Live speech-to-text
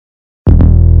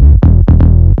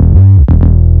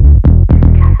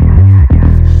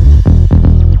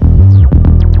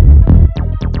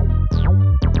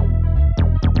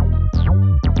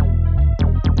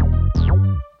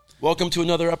Welcome to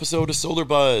another episode of Solar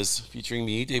Buzz, featuring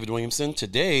me, David Williamson.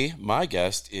 Today, my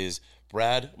guest is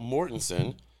Brad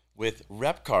Mortensen with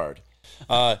Repcard.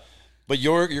 But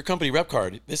your company,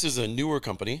 Repcard, this is a newer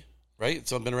company, right?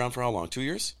 So it's been around for how long? 2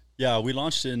 years? Yeah, we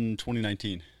launched in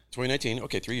 2019. 2019,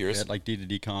 okay, 3 years. At like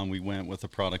D2D-Con, we went with a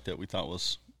product that we thought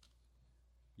was,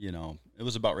 it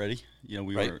was about ready.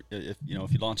 If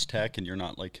you launch tech and you're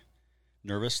not like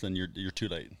nervous, then you're too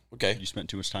late. Okay. You spent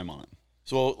too much time on it.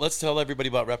 So let's tell everybody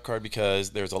about Repcard because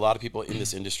there's a lot of people in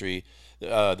this industry.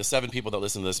 The 7 people that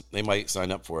listen to this, they might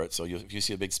sign up for it. So if you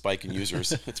see a big spike in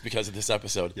users, it's because of this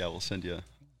episode. Yeah, we'll send you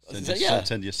a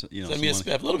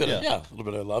little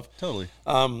bit of love. Totally.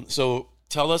 So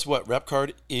tell us what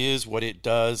Repcard is, what it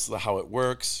does, how it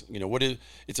works.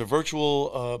 It's a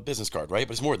virtual business card, right?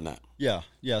 But it's more than that.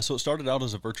 Yeah. So it started out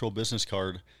as a virtual business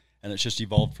card, and it's just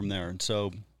evolved from there. And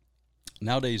so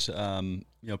nowadays,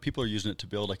 people are using it to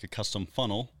build like a custom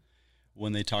funnel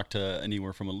when they talk to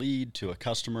anywhere from a lead to a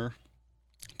customer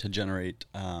to generate,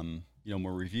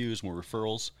 more reviews, more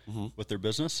referrals with their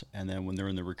business. And then when they're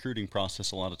in the recruiting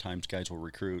process, a lot of times guys will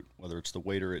recruit, whether it's the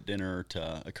waiter at dinner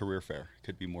to a career fair. It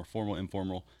could be more formal,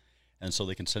 informal. And so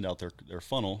they can send out their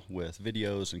funnel with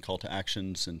videos and call to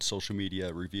actions and social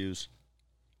media reviews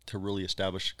to really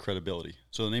establish credibility.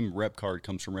 So the name Repcard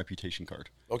comes from reputation card.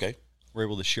 Okay. We're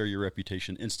able to share your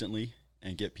reputation instantly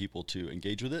and get people to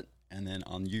engage with it. And then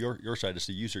on your side as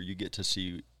the user, you get to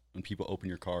see when people open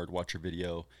your card, watch your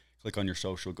video, click on your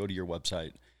social, go to your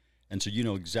website. And so you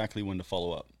know exactly when to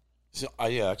follow up. So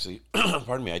I actually,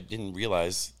 pardon me, I didn't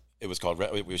realize it was called,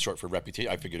 it was short for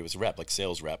reputation. I figured it was rep, like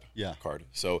sales rep card.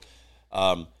 So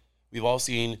we've all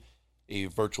seen a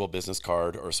virtual business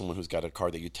card or someone who's got a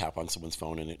card that you tap on someone's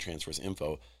phone and it transfers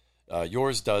info.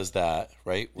 Yours does that,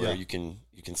 right? Where you can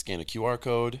scan a QR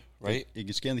code, right? You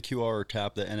can scan the QR or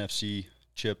tap the NFC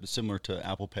chip. It's similar to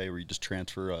Apple Pay where you just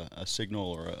transfer a signal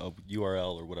or a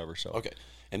URL or whatever. So okay,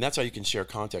 and that's how you can share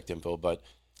contact info. But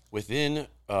within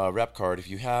Repcard, if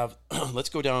you have, let's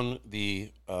go down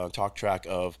the talk track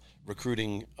of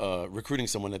recruiting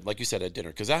someone, like you said, at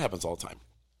dinner, because that happens all the time.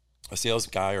 A sales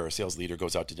guy or a sales leader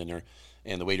goes out to dinner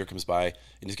and the waiter comes by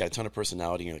and he's got a ton of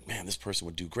personality. And you're like, man, this person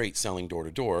would do great selling door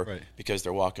to door because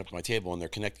they're walking up to my table and they're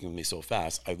connecting with me so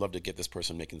fast. I'd love to get this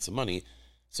person making some money.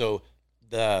 So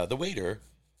the waiter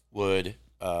would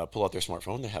pull out their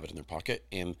smartphone, they have it in their pocket,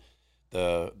 and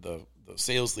the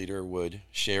sales leader would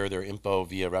share their info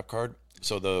via Repcard.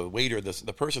 So the waiter,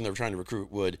 the person they're trying to recruit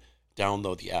would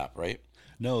download the app, right?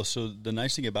 No, so the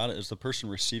nice thing about it is the person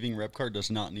receiving Repcard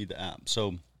does not need the app.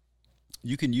 So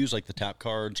you can use like the tap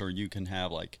cards or you can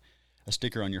have like a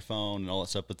sticker on your phone and all that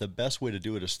stuff, but the best way to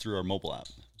do it is through our mobile app.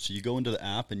 So you go into the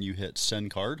app and you hit send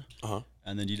card,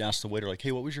 and then you'd ask the waiter like,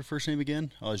 hey, what was your first name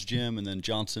again? Oh, it's Jim, and then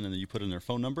Johnson, and then you put in their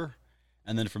phone number.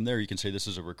 And then from there you can say this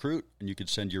is a recruit, and you could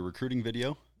send your recruiting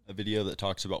video, a video that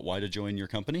talks about why to join your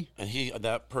company. And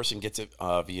that person gets it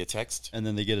via text? And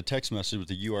then they get a text message with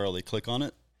the URL, they click on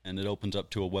it, and it opens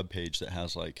up to a web page that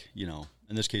has like,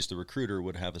 in this case the recruiter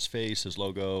would have his face, his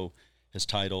logo, his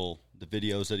title, the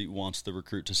videos that he wants the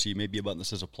recruit to see, maybe a button that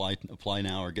says apply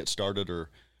now or get started or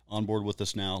on board with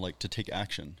us now, like to take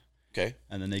action. Okay.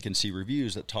 And then they can see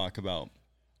reviews that talk about,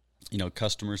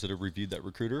 customers that have reviewed that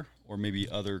recruiter or maybe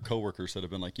other coworkers that have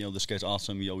been like, this guy's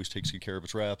awesome. He always takes good care of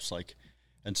his reps.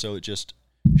 And so it just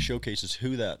showcases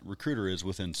who that recruiter is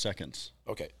within seconds.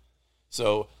 Okay.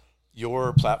 So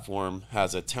your platform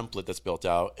has a template that's built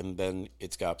out, and then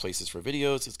it's got places for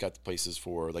videos. It's got places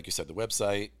for, like you said, the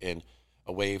website, and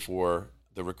a way for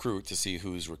the recruit to see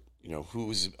who's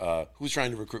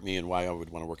trying to recruit me and why I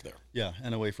would want to work there. Yeah,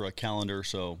 and a way for a calendar.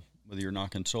 So whether you're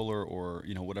knocking solar or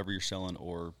whatever you're selling,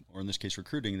 or in this case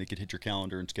recruiting, they could hit your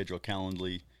calendar and schedule a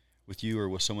Calendly with you or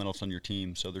with someone else on your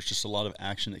team. So there's just a lot of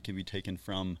action that can be taken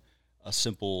from a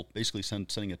simple, basically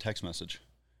sending a text message.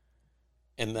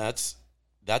 And that's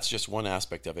just one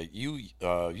aspect of it.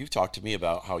 You've talked to me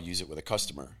about how you use it with a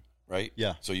customer, right?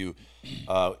 Yeah. So you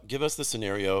give us the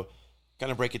scenario.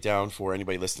 Kind of break it down for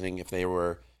anybody listening. If they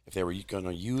were going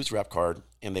to use Repcard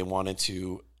and they wanted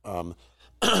to,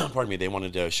 they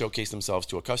wanted to showcase themselves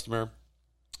to a customer,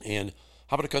 and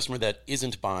how about a customer that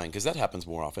isn't buying? Because that happens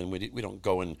more often. We don't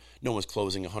go and no one's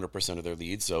closing 100% of their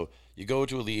leads. So you go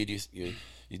to a lead,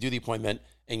 you do the appointment,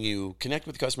 and you connect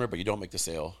with the customer, but you don't make the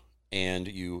sale, and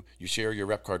you share your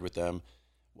Repcard with them.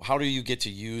 How do you get to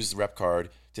use Repcard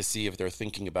to see if they're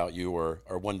thinking about you or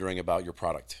wondering about your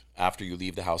product after you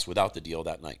leave the house without the deal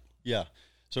that night? Yeah.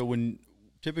 So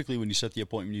typically when you set the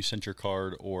appointment, you sent your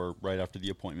card, or right after the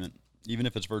appointment, even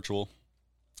if it's virtual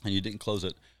and you didn't close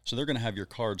it. So they're going to have your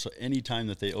card. So anytime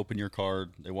that they open your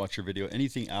card, they watch your video,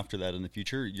 anything after that in the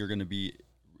future, you're going to be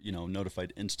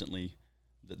notified instantly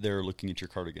that they're looking at your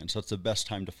card again. So that's the best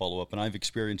time to follow up. And I've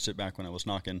experienced it back when I was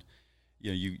knocking.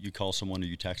 You call someone or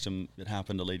you text them. It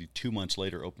happened. A lady 2 months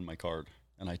later opened my card,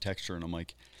 and I text her and I'm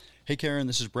like, "Hey Karen,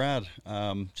 this is Brad.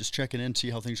 Just checking in, see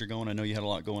how things are going. I know you had a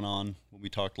lot going on when we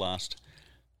talked last."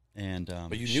 And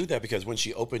but you knew that because when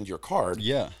she opened your card,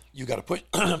 yeah, you got a push.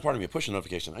 Pardon me, a push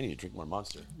notification. I need to drink more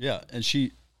Monster. Yeah, and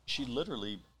she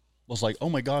literally was like, "Oh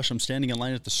my gosh, I'm standing in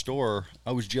line at the store.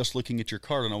 I was just looking at your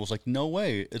card," and I was like, "No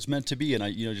way, it's meant to be." And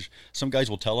I, just some guys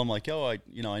will tell them like, "Oh, I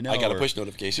know, I got a push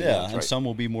notification." Yeah, and right. Some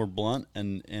will be more blunt,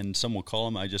 and some will call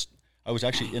them. I was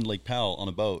actually in Lake Powell on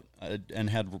a boat and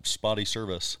had spotty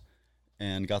service,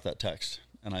 and got that text,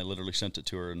 and I literally sent it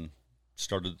to her and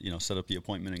started, set up the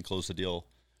appointment and closed the deal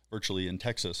virtually in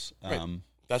Texas. Right.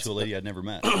 To a lady I'd never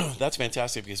met. That's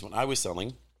fantastic, because when I was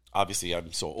selling, obviously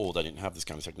I'm so old, I didn't have this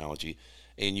kind of technology,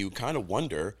 and you kind of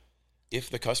wonder if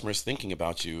the customer is thinking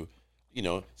about you.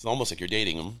 It's almost like you're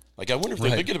dating them. Like, I wonder if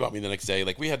they're thinking about me the next day.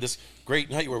 Like, we had this great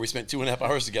night where we spent 2.5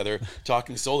 hours together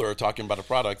talking solar or talking about a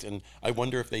product, and I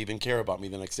wonder if they even care about me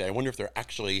the next day. I wonder if they're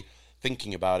actually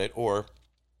thinking about it, or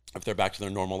if they're back to their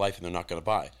normal life and they're not going to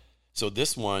buy. So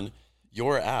this one,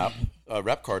 your app,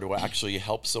 Repcard, will actually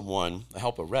help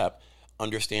a rep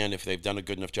understand if they've done a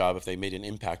good enough job, if they made an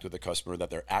impact with the customer, that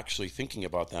they're actually thinking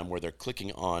about them, where they're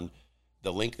clicking on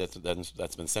the link that's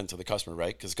been sent to the customer,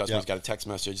 right? Because the customer's got a text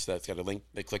message that's got a link,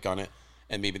 they click on it,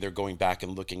 and maybe they're going back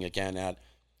and looking again at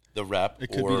the rep.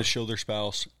 It could be to show their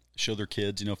spouse, show their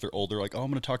kids, if they're older, like, "Oh,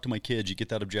 I'm going to talk to my kids." You get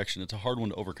that objection. It's a hard one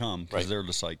to overcome, because they're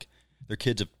just like, their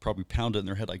kids have probably pounded in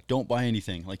their head, like, "Don't buy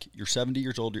anything. Like, you're 70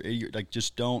 years old, you're 80 years, like,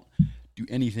 just don't do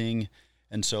anything."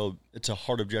 And so it's a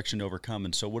hard objection to overcome.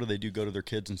 And so what do? Go to their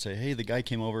kids and say, "Hey,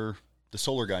 the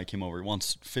solar guy came over, he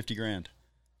wants $50,000.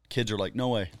 Kids are like, "No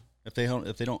way." If they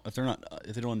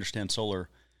don't understand solar,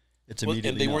 it's immediately.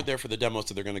 And they weren't there for the demo,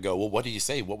 so they're going to go, "Well, what did you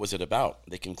say? What was it about?"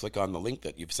 They can click on the link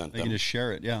that you've sent them. They can just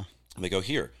share it, yeah. And they go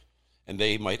here, and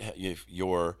they might if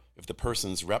the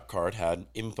person's rep card had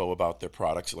info about their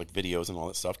products, like videos and all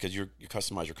that stuff, because you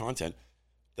customize your content.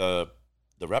 The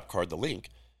rep card, the link,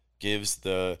 gives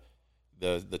the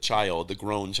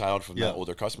grown child from that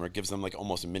older customer, gives them like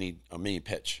almost a mini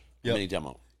pitch, a mini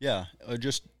demo. Yeah,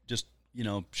 just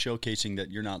showcasing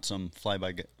that you're not some fly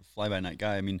by night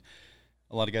guy. I mean,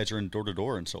 a lot of guys are in door to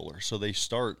door in solar, so they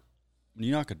start, when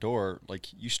you knock a door, like,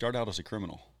 you start out as a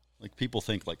criminal. Like, people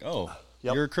think like, "Oh,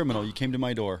 you're a criminal. You came to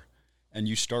my door," and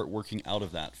you start working out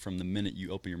of that from the minute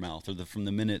you open your mouth, or from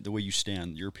the minute the way you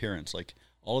stand, your appearance, like,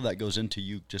 all of that goes into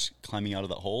you just climbing out of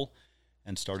that hole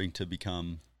and starting to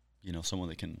become, someone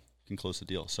that can close the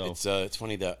deal. So it's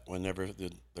funny that whenever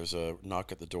there's a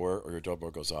knock at the door or your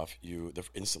doorbell goes off,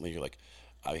 instantly you're like,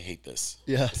 "I hate this.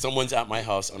 Yeah, someone's at my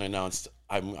house unannounced.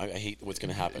 I hate what's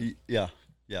going to happen." Yeah.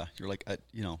 You're like,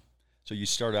 so you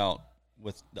start out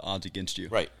with the odds against you,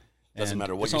 right? Doesn't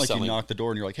matter what you're selling. It's not like you knock the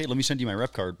door and you're like, "Hey, let me send you my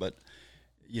rep card." But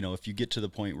if you get to the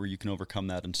point where you can overcome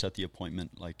that and set the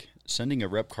appointment, like sending a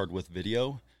rep card with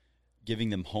video,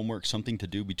 giving them homework, something to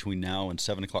do between now and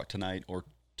 7:00 tonight or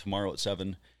tomorrow at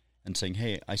 7, and saying,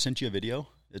 "Hey, I sent you a video.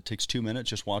 It takes 2 minutes.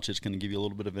 Just watch it. It's going to give you a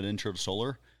little bit of an intro to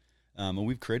solar." And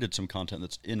we've created some content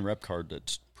that's in Repcard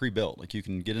that's pre-built. Like, you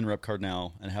can get in Repcard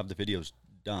now and have the videos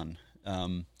done.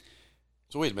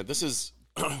 So wait a minute.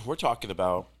 We're talking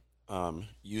about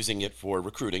using it for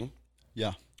recruiting.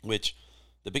 Yeah. Which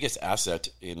the biggest asset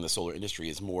in the solar industry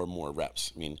is more and more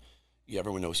reps. I mean,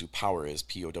 everyone knows who Power is,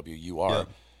 POWUR. Yeah.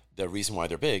 The reason why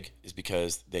they're big is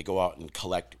because they go out and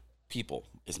collect people,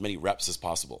 as many reps as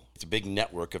possible. It's a big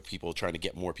network of people trying to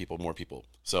get more people.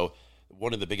 So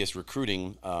one of the biggest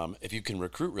recruiting, if you can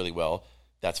recruit really well,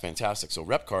 that's fantastic. So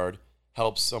Repcard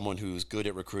helps someone who's good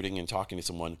at recruiting and talking to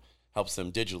someone, helps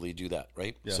them digitally do that,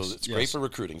 right? Yes. So it's great for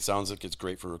recruiting. Sounds like it's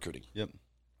great for recruiting. Yep.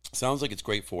 Sounds like it's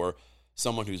great for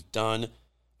someone who's done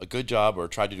a good job or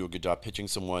tried to do a good job pitching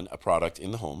someone a product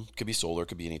in the home. Could be solar,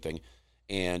 could be anything.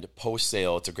 And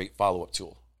post-sale, it's a great follow-up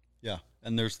tool. Yeah,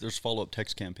 and there's follow-up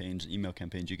text campaigns, email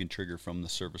campaigns you can trigger from the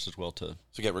service as well. So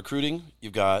you got recruiting,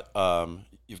 you've got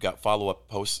follow-up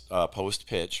post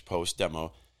pitch, post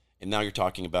demo, and now you're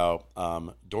talking about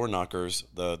door knockers,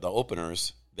 the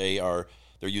openers.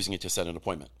 They're using it to set an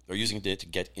appointment. They're using it to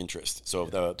get interest. So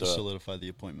to solidify the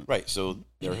appointment. Right. So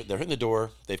they're hitting the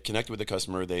door. They've connected with the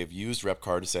customer. They've used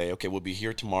Repcard to say, "Okay, we'll be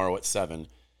here tomorrow at 7."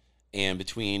 And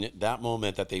between that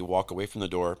moment that they walk away from the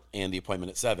door and the appointment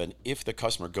at 7, if the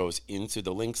customer goes into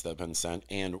the links that have been sent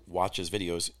and watches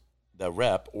videos, the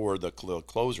rep or the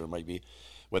closer might be,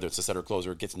 whether it's a setter or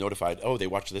closer, gets notified, "Oh, they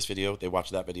watched this video, they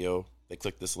watched that video, they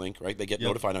clicked this link," right? They get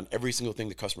notified on every single thing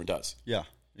the customer does. Yeah.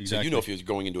 So you know if you're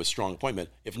going into a strong appointment.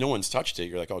 If no one's touched it,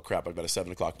 you're like, oh crap, I've got a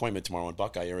 7 o'clock appointment tomorrow in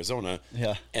Buckeye, Arizona.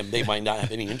 Yeah. And they might not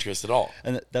have any interest at all.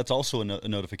 And that's also a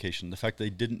notification. The fact they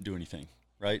didn't do anything,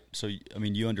 right? So, I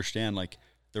mean, you understand, like,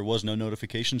 there was no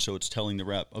notification, so it's telling the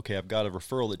rep, okay, I've got a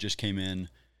referral that just came in,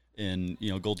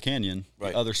 Gold Canyon,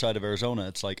 the other side of Arizona.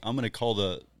 It's like, I'm going to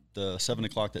call the 7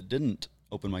 o'clock that didn't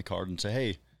open my card and say,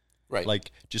 hey,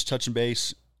 like, just touching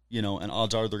base, and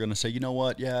odds are they're going to say, you know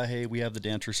what, yeah, hey, we have the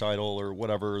dance recital or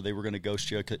whatever. They were going to ghost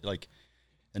you, like,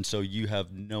 and so you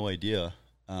have no idea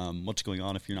what's going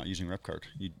on if you're not using Repcard.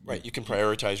 You can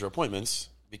prioritize your appointments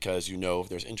because you know if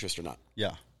there's interest or not.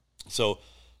 Yeah. So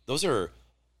those are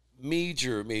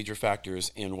major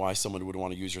factors in why someone would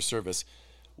want to use your service.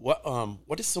 What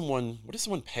does someone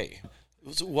pay?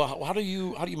 So, how do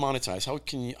you monetize?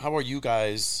 How are you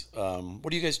guys?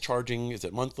 What are you guys charging? Is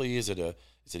it monthly? Is it a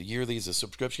yearly? Is it a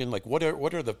subscription? Like, what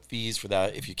are the fees for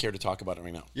that? If you care to talk about it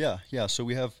right now. Yeah. So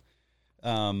we have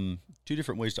 2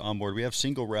 different ways to onboard. We have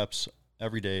single reps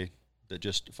every day that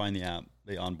just find the app.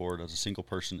 They onboard as a single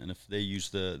person, and if they use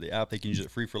the app, they can use it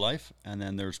free for life. And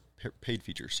then there's paid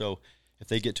features. So if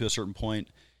they get to a certain point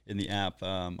in the app,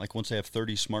 like once they have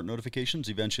 30 smart notifications,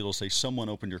 eventually it'll say someone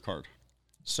opened your card,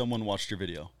 someone watched your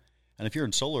video. And if you're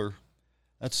in solar,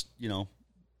 that's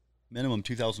minimum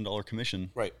 $2,000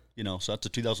 commission, right? So that's a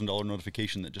 $2,000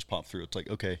 notification that just popped through. It's like,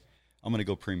 okay, I'm going to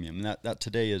go premium, and that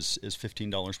today is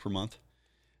 $15 per month,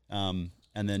 and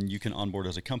then you can onboard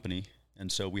as a company.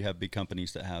 And so we have big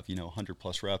companies that have 100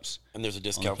 plus reps, and there's a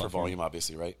discount for volume,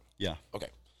 obviously, right? Yeah. Okay,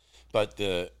 but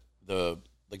the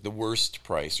worst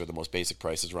price or the most basic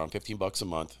price is around $15 a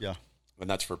month. Yeah, and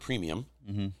that's for premium.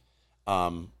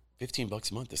 Mm-hmm.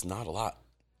 $15 a month is not a lot.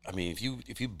 I mean,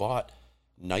 if you bought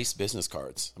nice business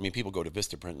cards, I mean, people go to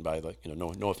Vistaprint and buy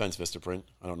no offense, Vistaprint,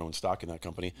 I don't own stock in that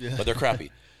company, but they're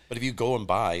crappy. But if you go and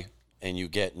buy and you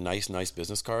get nice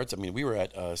business cards, I mean, we were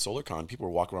at SolarCon, people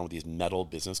were walking around with these metal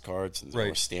business cards and they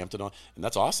were stamped it on, and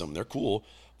that's awesome. They're cool,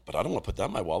 but I don't want to put that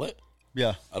in my wallet.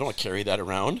 Yeah. I don't want to carry that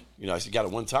around. You got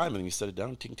it one time and then you set it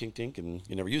down, tink, tink, tink, and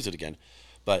you never use it again.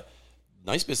 But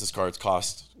nice business cards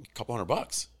cost a couple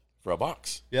 $100 for a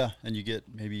box. Yeah, and you get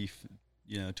maybe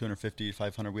 250,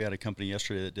 500. We had a company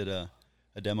yesterday that did a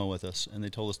demo with us, and they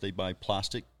told us they buy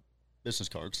plastic business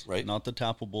cards, right? Not the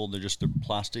tappable. They're just the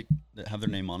plastic that have their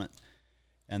name on it,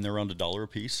 and they're around $1 a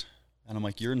piece. And I'm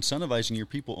like, you're incentivizing your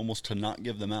people almost to not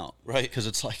give them out, right? Because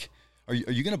it's like, are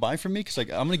you going to buy from me? Because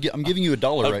like I'm giving you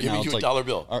 $1 right now. I'm giving you a dollar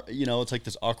bill. It's like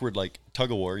this awkward like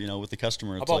tug of war, with the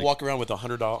customer. How about walk around with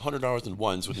 $100 in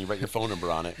ones when you write your phone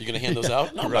number on it? You're going to hand those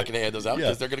out? No, I'm not going to hand those out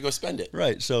because they're going to go spend it.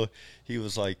 Right. So he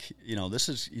was like,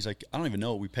 he's like, I don't even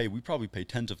know what we pay. We probably pay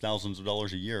tens of thousands of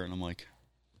dollars a year. And I'm like,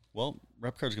 well,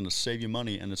 Repcard's going to save you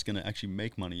money and it's going to actually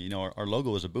make money. Our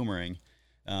logo is a boomerang.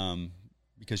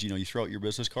 Because you throw out your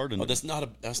business card and that's not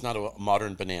a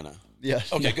modern banana. Yeah.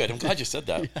 Okay, good. I'm glad you said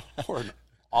that. Yeah. Or an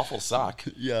awful sock.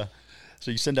 Yeah.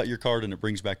 So you send out your card and it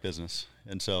brings back business.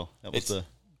 And so that was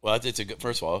it's a good.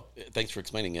 First of all, thanks for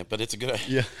explaining it, but it's a good idea.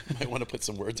 Yeah. You might want to put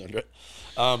some words under it.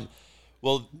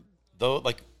 Well, though,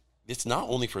 like it's not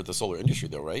only for the solar industry,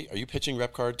 though, right? Are you pitching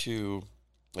Repcard to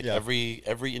every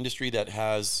industry that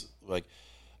has like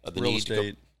the real need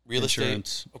estate? Real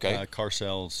insurance, estate, okay. Car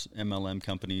sales, MLM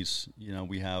companies.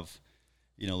 We have,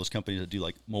 those companies that do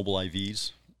like mobile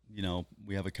IVs.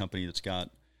 We have a company that's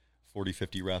got 40,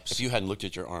 50 reps. If you hadn't looked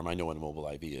at your arm, I know what a mobile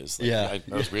IV is. Like,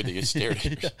 I was weird that you stared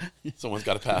at Someone's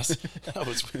got to pass. I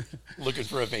was looking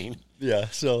for a vein. Yeah.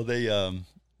 So they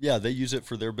use it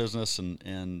for their business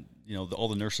and all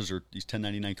the nurses are these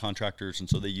 1099 contractors. And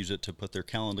so they use it to put their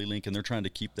Calendly link and they're trying to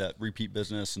keep that repeat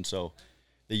business. And so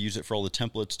they use it for all the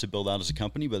templates to build out as a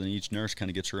company, but then each nurse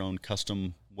kind of gets her own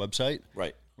custom website,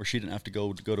 right? Where she didn't have to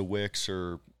go to Wix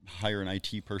or hire an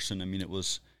IT person. I mean, it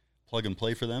was plug and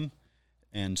play for them,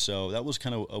 and so that was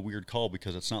kind of a weird call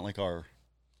because it's not like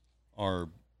our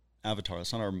avatar.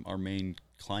 It's not our main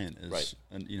client is, right?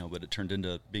 And but it turned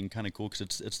into being kind of cool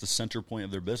because it's the center point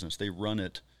of their business. They run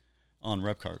it on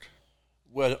Repcard.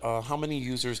 What? How many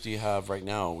users do you have right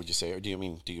now? Would you say, or do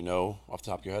you know off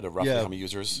the top of your head of roughly how many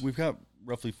users? We've got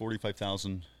roughly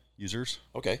 45,000 users.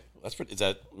 Okay, that's pretty.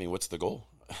 What's the goal?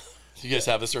 Do you guys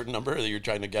have a certain number that you're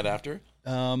trying to get after?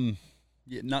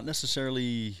 Not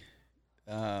necessarily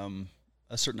a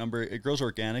certain number. It grows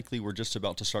organically. We're just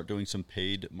about to start doing some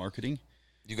paid marketing.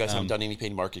 You guys haven't done any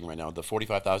paid marketing right now. The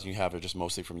 45,000 you have are just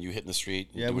mostly from you hitting the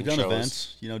street. Yeah, we've done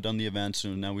events. Done the events,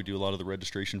 and now we do a lot of the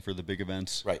registration for the big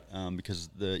events. Right. Because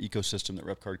the ecosystem that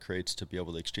Repcard creates to be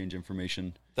able to exchange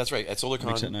information. That's right. At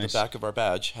SolarCon, nice. The back of our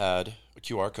badge had a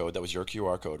QR code. That was your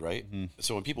QR code, right? Mm-hmm.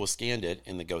 So when people scanned it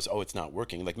and it goes, "Oh, it's not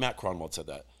working," like Matt Cronwald said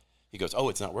that. he goes, "Oh,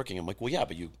 it's not working." I'm like, "Well, yeah,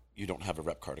 but you don't have a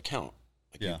Repcard account.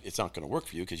 Like, it's not going to work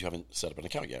for you because you haven't set up an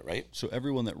account yet, right?" So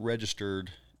everyone that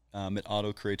registered, it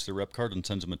auto creates their Repcard and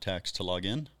sends them a text to log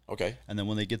in. Okay. And then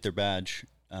when they get their badge,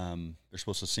 they're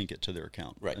supposed to sync it to their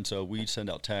account. Right. And so we send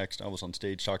out text. I was on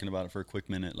stage talking about it for a quick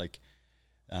minute. Like,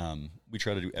 we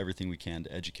try to do everything we can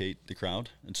to educate the crowd.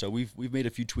 And so we've made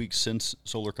a few tweaks since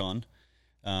SolarCon.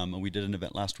 And we did an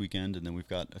event last weekend, and then we've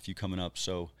got a few coming up.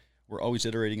 So we're always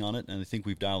iterating on it, and I think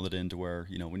we've dialed it into where,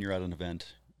 when you're at an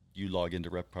event, you log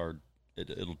into Repcard,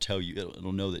 it'll tell you,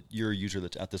 it'll know that you're a user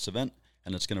that's at this event,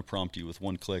 and it's going to prompt you with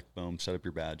one click, boom, set up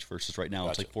your badge, versus right now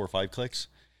It's like 4 or 5 clicks.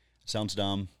 Sounds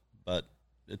dumb, but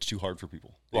it's too hard for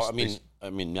people. Well, I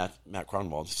mean, Matt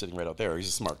Cronwald is sitting right out there. He's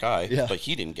a smart guy, but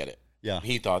he didn't get it. Yeah.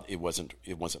 He thought it wasn't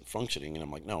functioning, and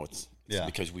I'm you it's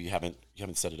because you haven't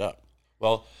set it up.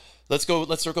 Well, let's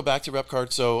circle back to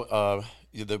Repcard. So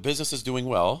the business is doing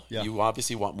well. Yeah. You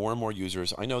obviously want more and more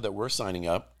users. I know that we're signing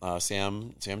up.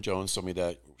 Sam Jones told me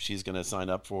that she's going to sign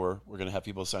up we're going to have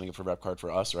people signing up for Repcard for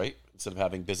us, right? Instead of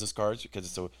having business cards, because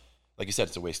it's like you said,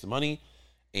 it's a waste of money.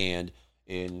 And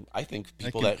I think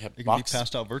people that have it can be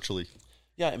passed out virtually.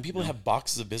 Yeah, and people have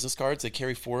boxes of business cards. They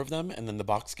carry 4 of them, and then the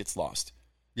box gets lost.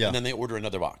 Yeah. And then they order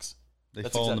another box. They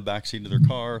fall in the backseat of their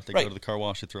car. They go to the car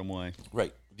wash. They throw them away.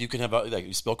 Right. You can have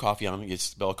you spill coffee on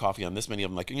this many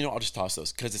of them. Like, I'll just toss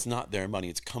those because it's not their money.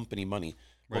 It's company money.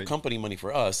 Well, company money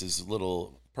for us is a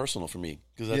little personal for me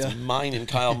because that's mine and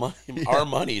Kyle money, our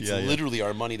money. It's literally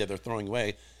our money that they're throwing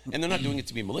away, and they're not doing it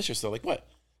to be malicious. They're like, what?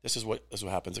 This is what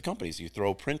happens at companies. You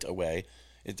throw print away.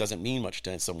 It doesn't mean much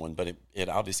to someone, but it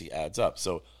obviously adds up.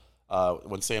 So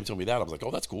when Sam told me that, I was like,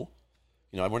 oh, that's cool.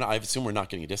 I assume we're not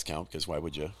getting a discount because why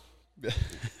would you?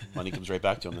 Money comes right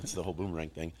back to them. That's the whole boomerang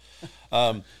thing.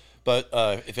 But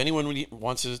if anyone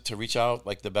wants to reach out,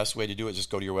 like the best way to do it, just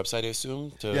go to your website, I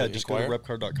assume, just go to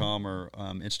repcard.com, or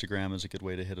Instagram is a good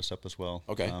way to hit us up as well.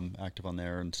 Okay. Active on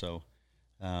there. And so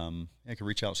you can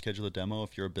reach out, schedule a demo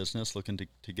if you're a business looking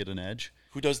to get an edge.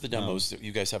 Who does the demos?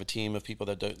 You guys have a team of people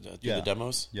that do the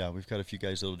demos? Yeah, we've got a few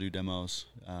guys that will do demos.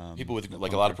 People with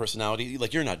like a lot of personality.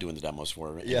 Like you're not doing the demos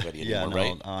for anybody anymore,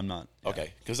 right? I'm not. Yeah.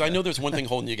 Okay, because I know there's one thing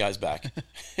holding you guys back,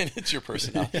 and it's your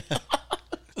personality.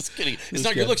 Just kidding. It's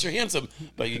not your looks. You're handsome,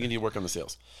 but you need to work on the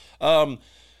sales.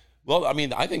 Well, I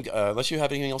mean, I think unless you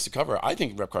have anything else to cover, I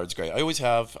think Repcard's great. I always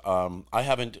have.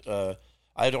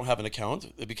 I don't have an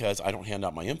account because I don't hand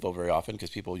out my info very often because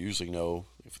people usually know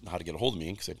how to get a hold of me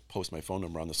because I post my phone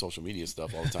number on the social media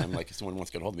stuff all the time. Like if someone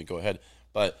wants to get a hold of me, go ahead.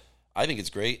 But I think it's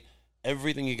great.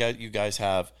 Everything you guys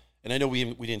have, and I know we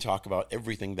didn't talk about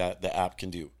everything that the app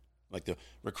can do, like the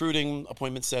recruiting,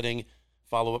 appointment setting,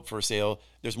 follow up for a sale.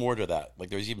 There's more to that. Like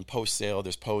there's even post sale.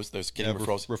 There's getting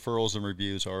referrals. Referrals and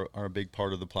reviews are a big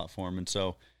part of the platform, and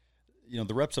so.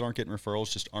 The reps that aren't getting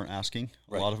referrals just aren't asking.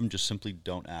 A lot of them just simply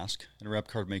don't ask. And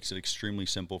Repcard makes it extremely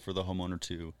simple for the homeowner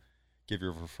to give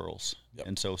your referrals. Yep.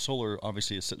 And so solar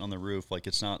obviously is sitting on the roof. Like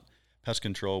it's not pest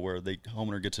control where the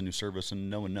homeowner gets a new service and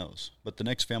no one knows. But the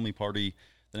next family party,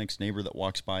 the next neighbor that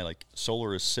walks by, like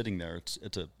solar is sitting there. It's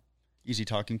a easy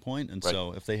talking point. And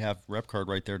so if they have Repcard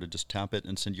right there to just tap it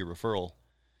and send you a referral.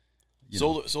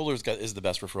 Solar is the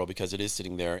best referral because it is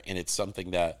sitting there and it's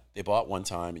something that they bought one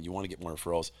time and you want to get more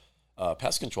referrals.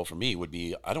 Pest control for me would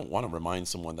be, I don't want to remind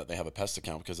someone that they have a pest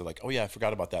account because they're like, oh yeah, I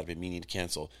forgot about that. I've been meaning to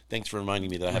cancel. Thanks for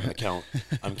reminding me that I have an account.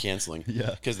 I'm canceling.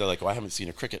 Because they're like, well, I haven't seen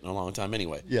a cricket in a long time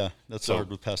anyway. Yeah, that's hard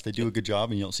with pests. They do a good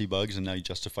job and you don't see bugs and now you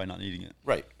justify not needing it.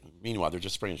 Right. Meanwhile, they're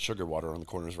just spraying sugar water on the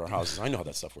corners of our houses. I know how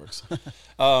that stuff works.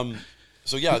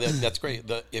 So yeah, that's great.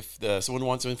 If someone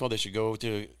wants info, they should go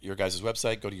to your guys'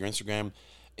 website, go to your Instagram,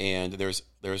 and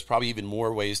there's probably even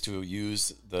more ways to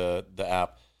use the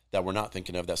app that we're not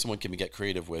thinking of that someone can get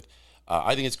creative with.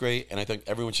 I think it's great, and I think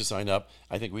everyone should sign up.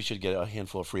 I think we should get a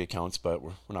handful of free accounts, but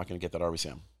we're not going to get that, are we,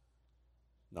 Sam?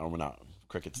 No, we're not.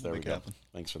 Crickets, there we go.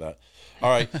 Thanks for that. All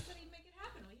right.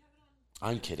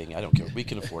 I'm kidding. I don't care. We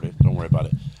can afford it. Don't worry about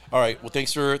it. All right. Well,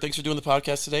 thanks for doing the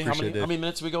podcast today. How many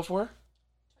minutes did we go for?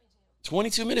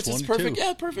 22 minutes. 22. It's perfect.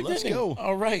 Yeah, perfect. Let's go.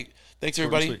 All right. Thanks,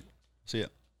 everybody. See ya.